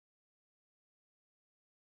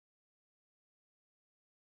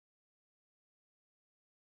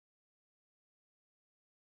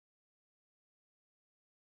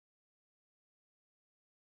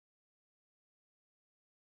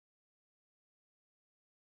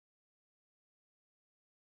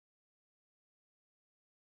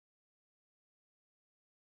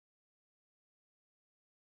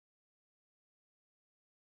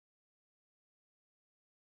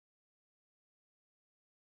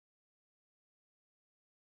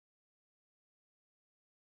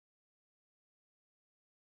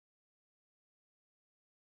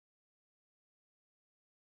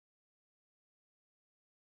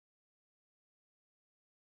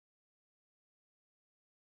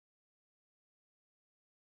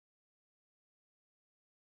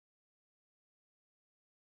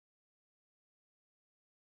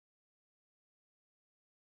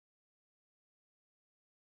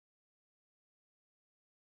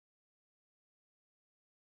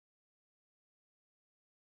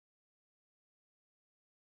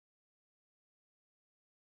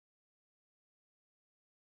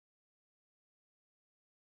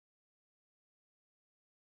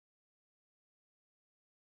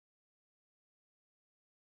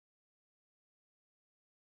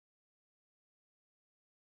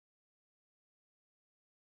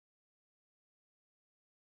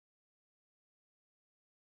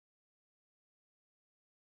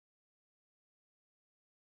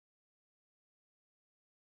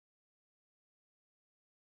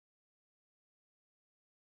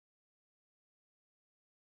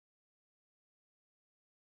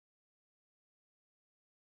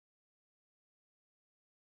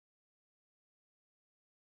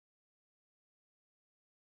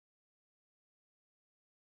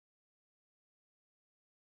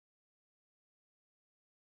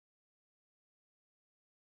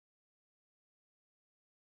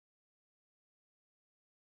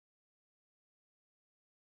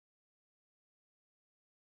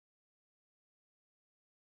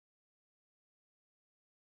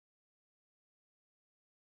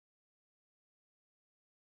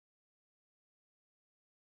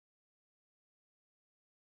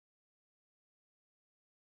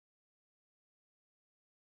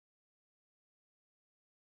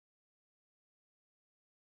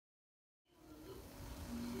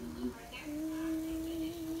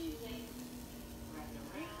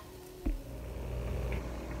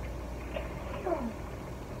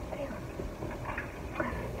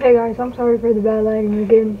Hey guys, I'm sorry for the bad lighting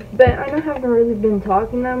again, but I haven't really been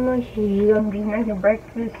talking that much. I'm just making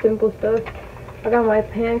breakfast, simple stuff. I got my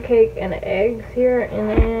pancake and eggs here, and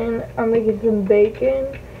then I'm making some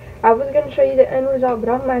bacon. I was gonna show you the end result, but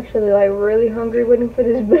I'm actually like really hungry waiting for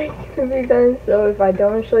this bacon to be done. So if I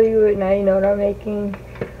don't show you it, now you know what I'm making.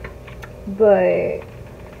 But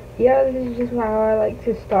yeah, this is just how I like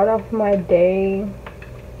to start off my day.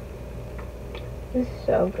 This is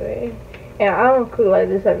so good. And I don't cook like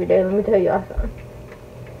this every day, let me tell y'all something.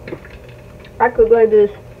 I cook like this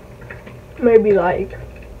maybe like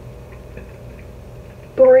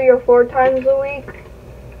 3 or 4 times a week.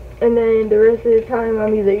 And then the rest of the time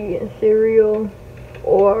I'm either eating cereal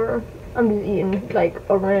or I'm just eating like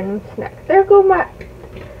a random snack. There go my...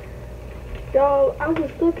 Y'all, I was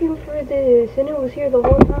looking for this and it was here the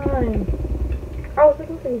whole time. I was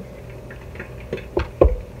looking for this.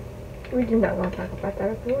 We're just not gonna talk about that,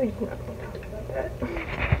 okay? We're just not gonna talk about that.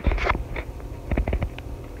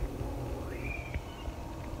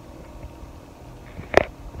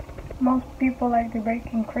 Most people like the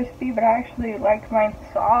bacon crispy, but I actually like mine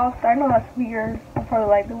soft. I know that's weird. I'm probably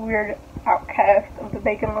like the weird outcast of the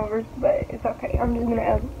bacon lovers, but it's okay. I'm just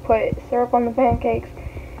gonna put syrup on the pancakes,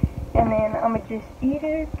 and then I'm gonna just eat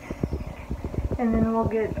it, and then we'll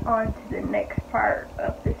get on to the next part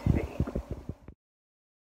of this video.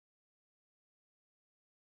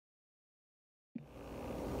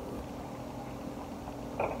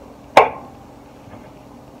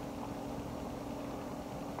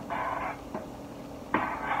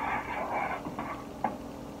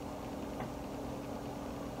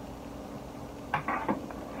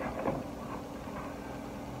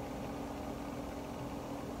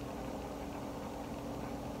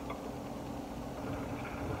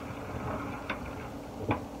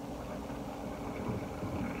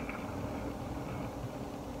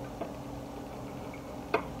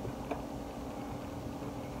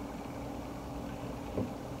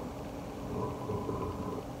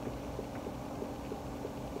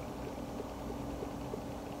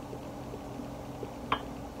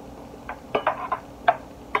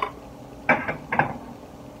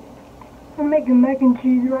 I'm making mac and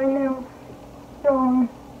cheese right now. So,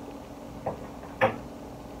 I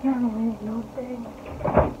don't really know thing.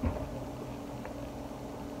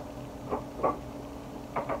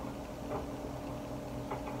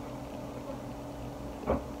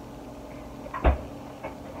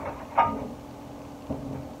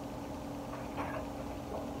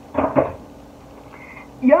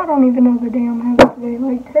 Y'all don't even know the day I'm having today.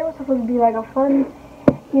 Like, today was supposed to be like a fun,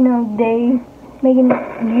 day making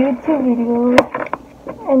YouTube videos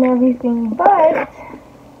and everything, but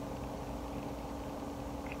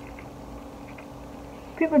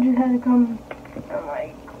people just had to come. I'm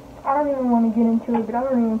like, I don't even want to get into it, but I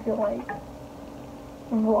don't even feel like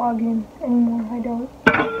vlogging anymore. I don't.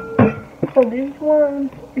 So this one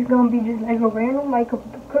is gonna be just like a random, like a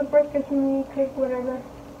cook breakfast for me, cook whatever.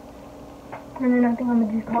 And then I think I'm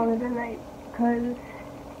gonna just call it a night, because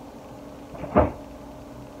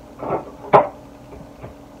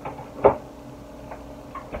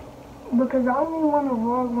I only want to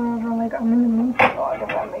vlog whenever like I'm in the mood to vlog, if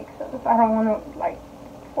that makes sense. I don't want to like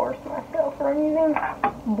force myself or anything,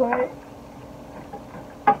 but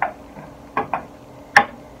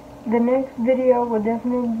the next video will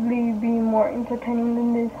definitely be more entertaining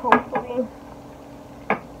than this, hopefully. I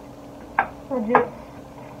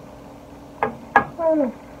don't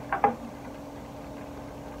know.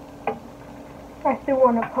 I still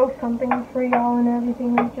want to post something for y'all and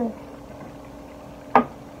everything. It's just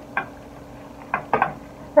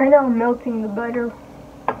right now I'm melting the butter.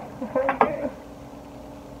 Okay.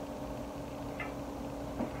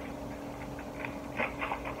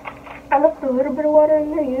 I left a little bit of water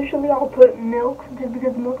in there. Usually I'll put milk just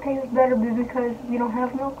because milk tastes better, but because we don't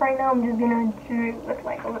have milk right now, I'm just gonna do it with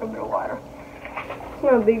like a little bit of water. It's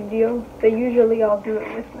no big deal, but usually I'll do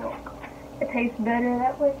it with milk. It tastes better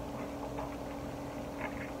that way.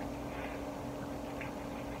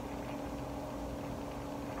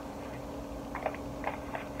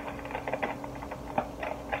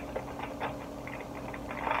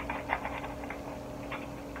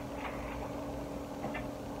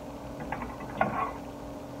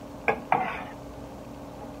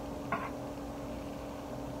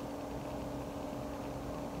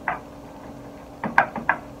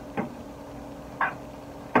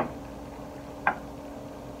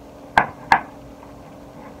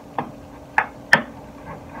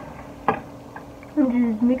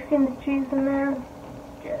 I'm just mixing the cheese in there,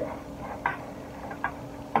 just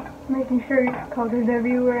making sure it's coated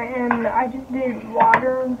everywhere, and I just did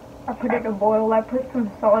water. I put it to boil. I put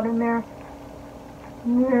some salt in there,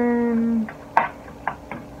 And then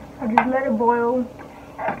I just let it boil.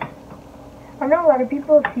 I know a lot of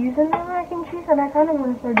people season their mac and cheese, and I kind of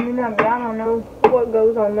want to start doing that, but I don't know what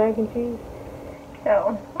goes on mac and cheese.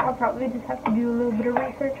 So I'll probably just have to do a little bit of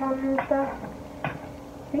research on this stuff.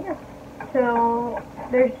 But yeah. So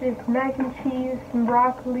there's just mac and cheese, some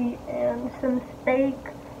broccoli, and some steak.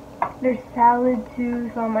 There's salad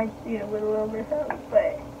too, so I might just eat it with a little bit of salad.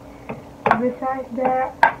 But besides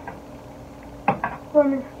that,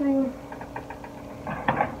 honestly,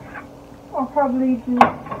 I'll probably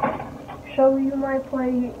just show you my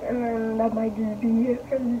plate, and then that might just be it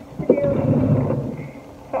for this video.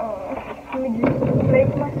 So let me just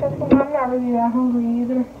make myself some. I'm not really that hungry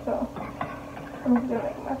either, so I'm just gonna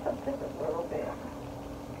make myself just a little bit.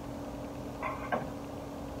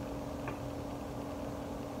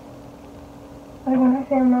 Like when I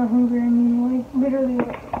say I'm not hungry, I mean like literally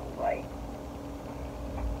like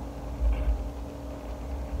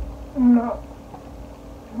I'm not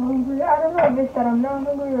hungry. I don't know if it's that I'm not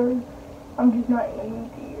hungry or I'm just not in the mood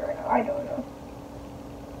to eat right now. I don't know.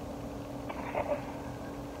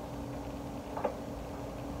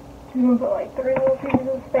 Just gonna put like 3 little pieces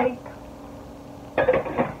of steak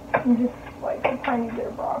and just like a tiny bit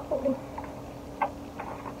of broccoli.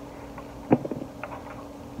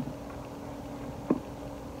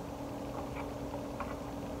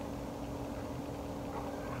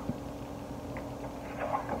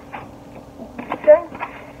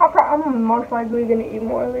 I'm most likely gonna eat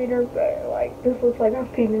more later, but like this looks like I'm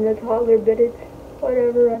feeding a toddler, but it's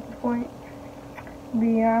whatever at this point. But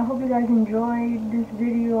yeah, I hope you guys enjoyed this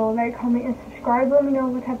video. Like, comment, and subscribe. Let me know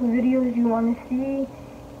what type of videos you want to see,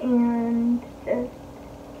 and just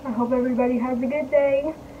I hope everybody has a good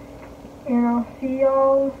day, and I'll see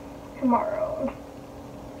y'all tomorrow.